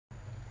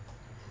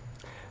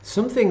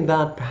something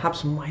that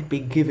perhaps might be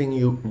giving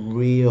you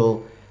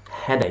real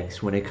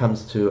headaches when it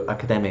comes to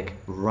academic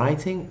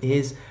writing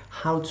is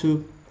how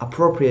to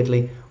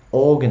appropriately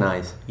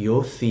organize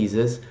your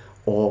thesis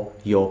or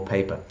your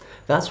paper.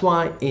 That's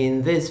why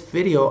in this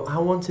video I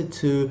wanted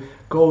to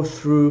go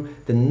through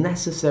the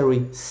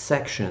necessary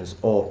sections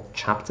or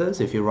chapters,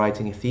 if you're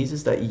writing a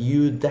thesis, that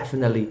you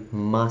definitely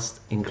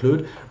must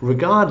include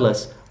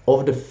regardless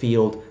of the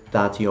field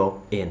that you're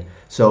in.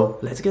 So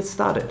let's get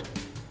started.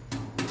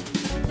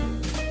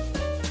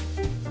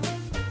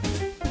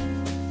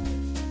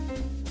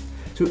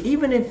 So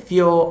even if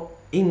your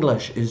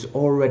English is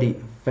already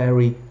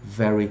very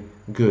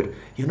good,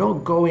 you're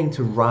not going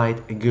to write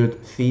a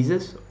good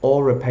thesis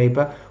or a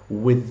paper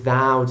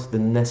without the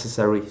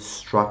necessary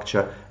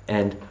structure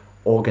and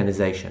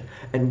organization.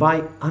 And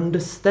by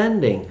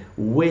understanding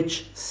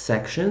which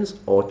sections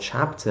or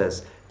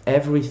chapters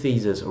every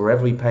thesis or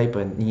every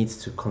paper needs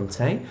to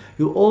contain,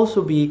 you'll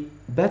also be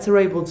better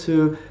able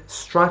to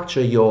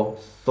structure your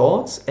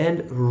thoughts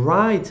and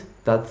write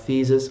that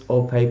thesis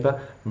or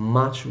paper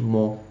much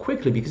more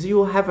quickly, because you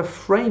will have a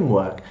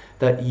framework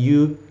that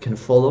you can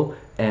follow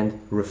and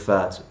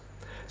refer to.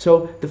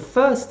 So the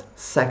first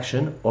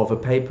section of a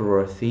paper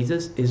or a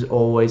thesis is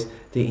always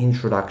the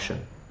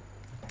introduction.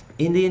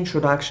 In the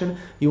introduction,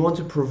 you want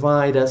to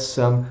provide us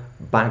some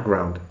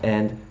background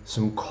and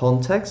some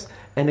context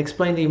and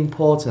explain the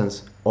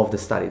importance of the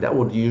study. That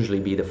would usually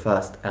be the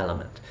first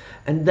element.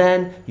 And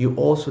then you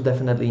also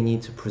definitely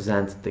need to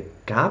present the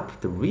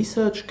gap, the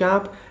research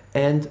gap,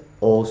 and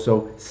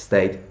also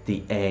state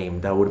the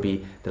aim. That would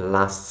be the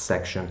last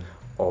section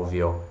of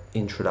your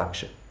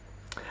introduction.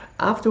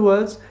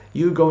 Afterwards,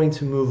 you're going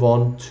to move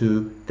on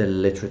to the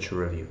literature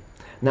review.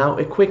 Now,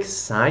 a quick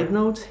side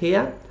note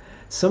here.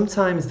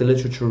 Sometimes the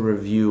literature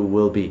review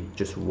will be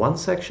just one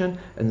section,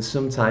 and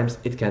sometimes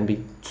it can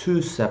be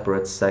two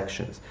separate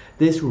sections.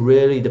 This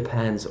really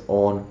depends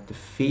on the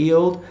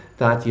field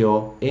that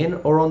you're in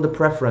or on the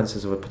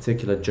preferences of a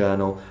particular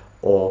journal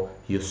or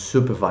your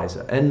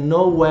supervisor. And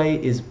no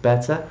way is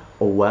better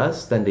or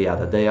worse than the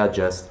other. They are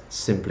just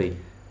simply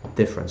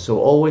different. So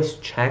always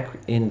check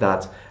in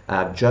that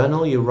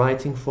journal you're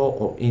writing for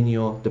or in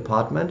your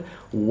department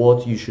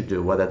what you should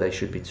do, whether they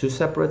should be two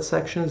separate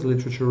sections,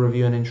 literature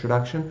review and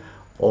introduction,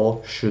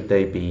 or should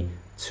they be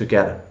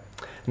together.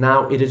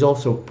 Now, it is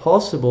also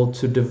possible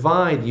to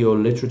divide your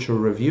literature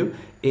review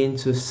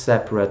into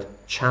separate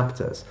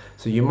chapters.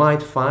 So you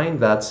might find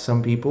that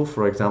some people,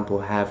 for example,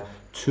 have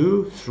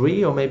 2,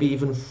 3, or maybe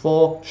even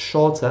 4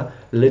 shorter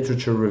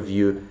literature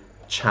review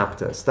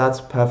chapters. That's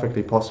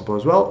perfectly possible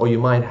as well. Or you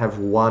might have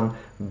one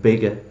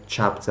bigger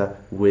chapter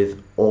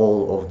with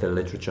all of the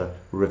literature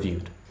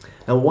reviewed.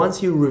 Now,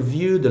 once you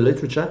review the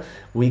literature,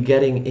 we're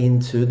getting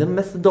into the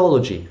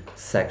methodology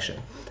section.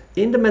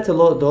 In the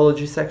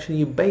methodology section,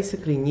 you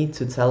basically need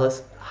to tell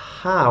us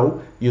how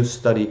your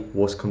study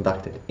was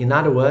conducted. In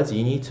other words,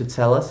 you need to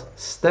tell us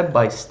step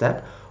by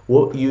step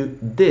what you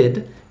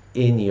did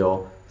in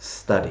your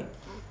study.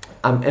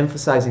 I'm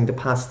emphasizing the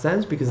past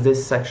tense because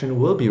this section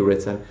will be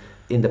written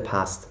in the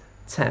past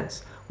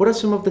tense. What are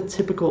some of the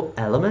typical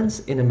elements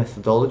in a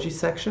methodology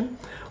section?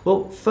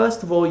 Well,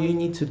 first of all, you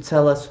need to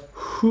tell us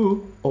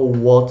who or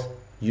what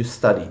you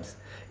studied.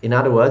 In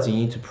other words, you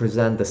need to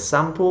present the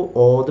sample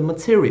or the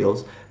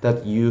materials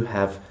that you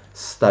have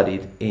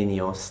studied in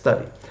your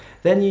study.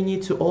 Then you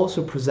need to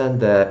also present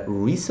the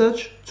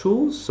research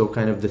tools, so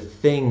kind of the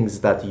things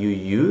that you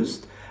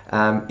used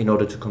in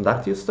order to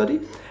conduct your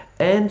study.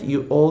 And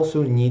you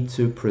also need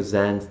to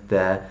present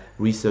the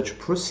research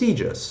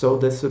procedures, so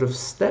the sort of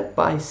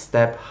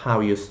step-by-step how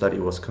your study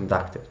was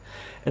conducted.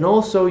 And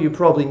also you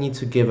probably need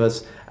to give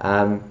us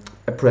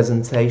a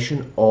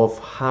presentation of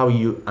how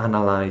you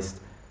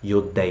analyzed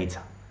your data.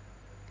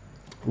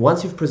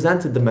 Once you've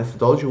presented the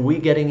methodology, we're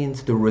getting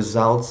into the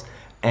results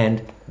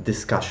and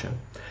discussion.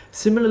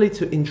 Similarly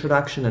to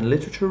introduction and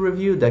literature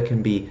review, there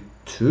can be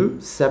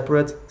two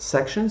separate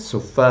sections.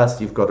 So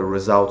first you've got a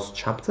results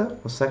chapter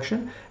or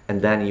section,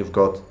 and then you've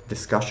got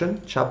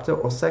discussion chapter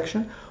or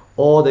section,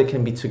 or they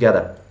can be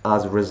together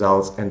as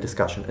results and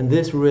discussion. And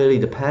this really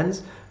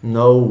depends.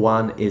 No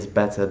one is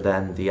better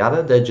than the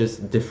other. They're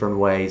just different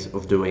ways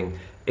of doing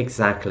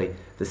exactly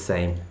the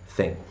same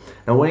thing.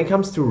 Now, when it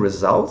comes to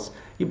results,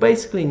 you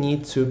basically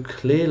need to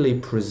clearly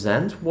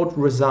present what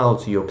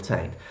results you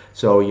obtained.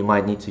 So you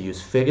might need to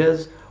use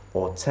figures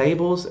or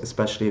tables,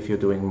 especially if you're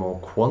doing more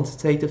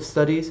quantitative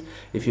studies.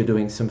 If you're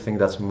doing something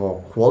that's more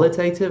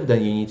qualitative,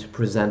 then you need to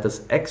present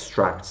us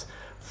extracts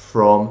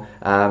from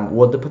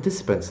what the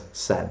participants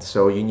said.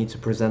 So you need to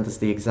present us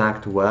the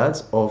exact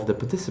words of the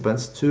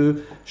participants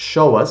to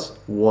show us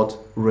what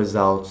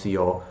results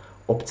you're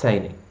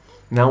obtaining.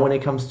 Now, when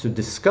it comes to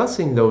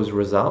discussing those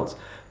results,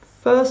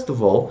 first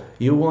of all,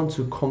 you want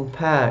to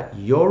compare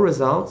your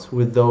results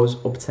with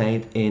those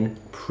obtained in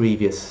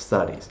previous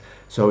studies.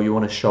 So you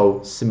want to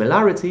show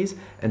similarities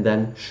and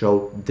then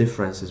show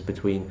differences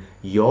between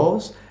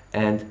yours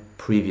and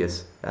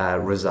previous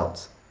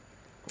results.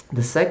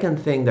 The second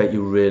thing that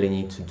you really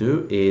need to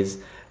do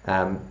is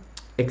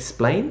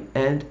explain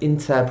and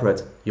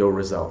interpret your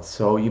results.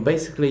 So you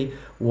basically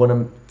want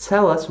to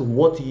tell us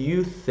what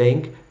you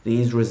think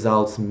these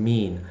results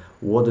mean.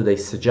 What do they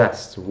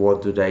suggest?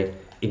 What do they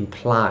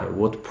imply?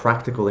 What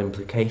practical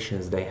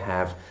implications they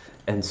have,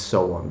 and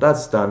so on.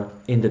 That's done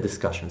in the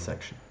discussion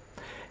section.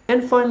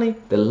 And finally,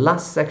 the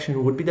last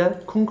section would be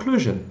the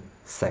conclusion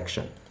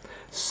section.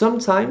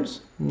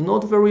 Sometimes,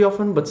 not very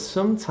often, but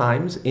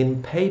sometimes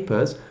in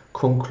papers,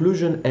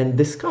 conclusion and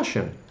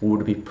discussion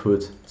would be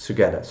put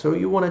together. So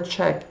you want to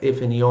check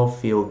if in your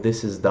field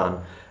this is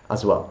done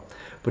as well.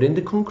 But in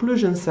the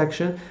conclusion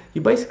section,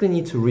 you basically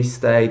need to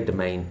restate the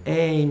main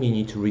aim, you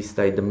need to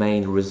restate the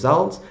main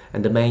results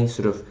and the main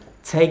sort of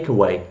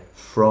takeaway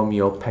from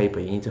your paper.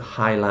 You need to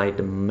highlight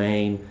the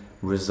main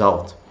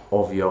result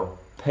of your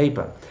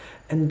paper.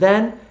 And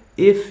then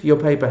if your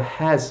paper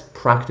has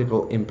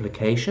practical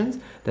implications,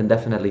 then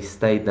definitely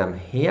state them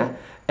here,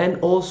 and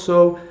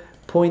also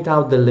point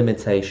out the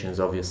limitations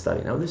of your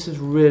study. Now this is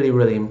really,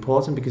 really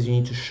important because you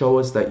need to show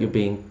us that you're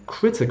being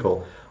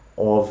critical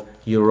of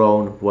your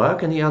own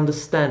work and you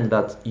understand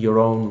that your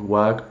own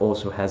work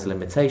also has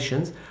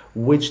limitations,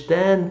 which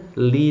then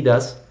lead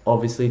us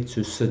obviously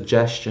to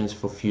suggestions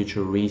for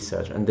future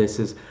research. And this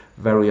is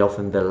very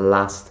often the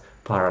last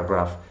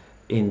paragraph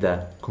in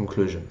the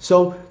conclusion.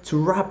 So to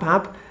wrap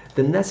up,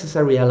 the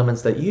necessary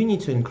elements that you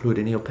need to include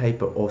in your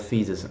paper or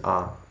thesis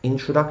are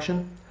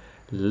introduction,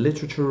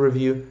 literature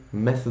review,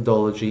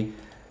 methodology,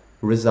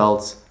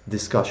 results,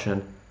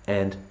 discussion,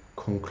 and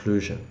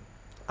conclusion.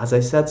 As I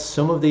said,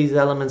 some of these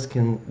elements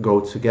can go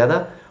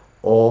together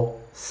or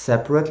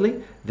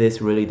separately.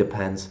 This really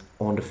depends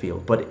on the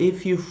field. But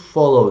if you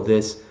follow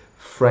this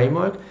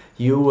framework,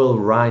 you will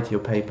write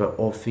your paper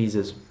or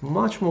thesis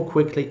much more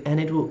quickly,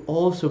 and it will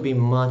also be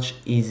much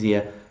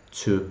easier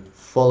to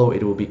follow.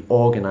 It will be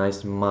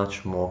organized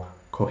much more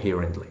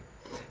coherently.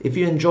 If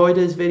you enjoyed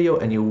this video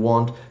and you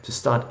want to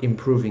start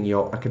improving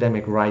your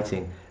academic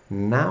writing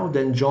now,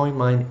 then join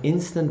my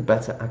Instant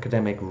Better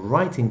Academic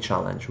Writing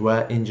Challenge,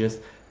 where in just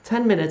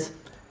 10 minutes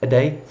a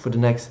day for the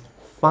next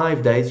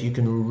 5 days you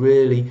can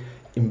really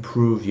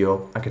improve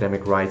your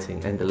academic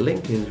writing, and the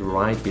link is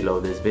right below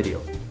this video.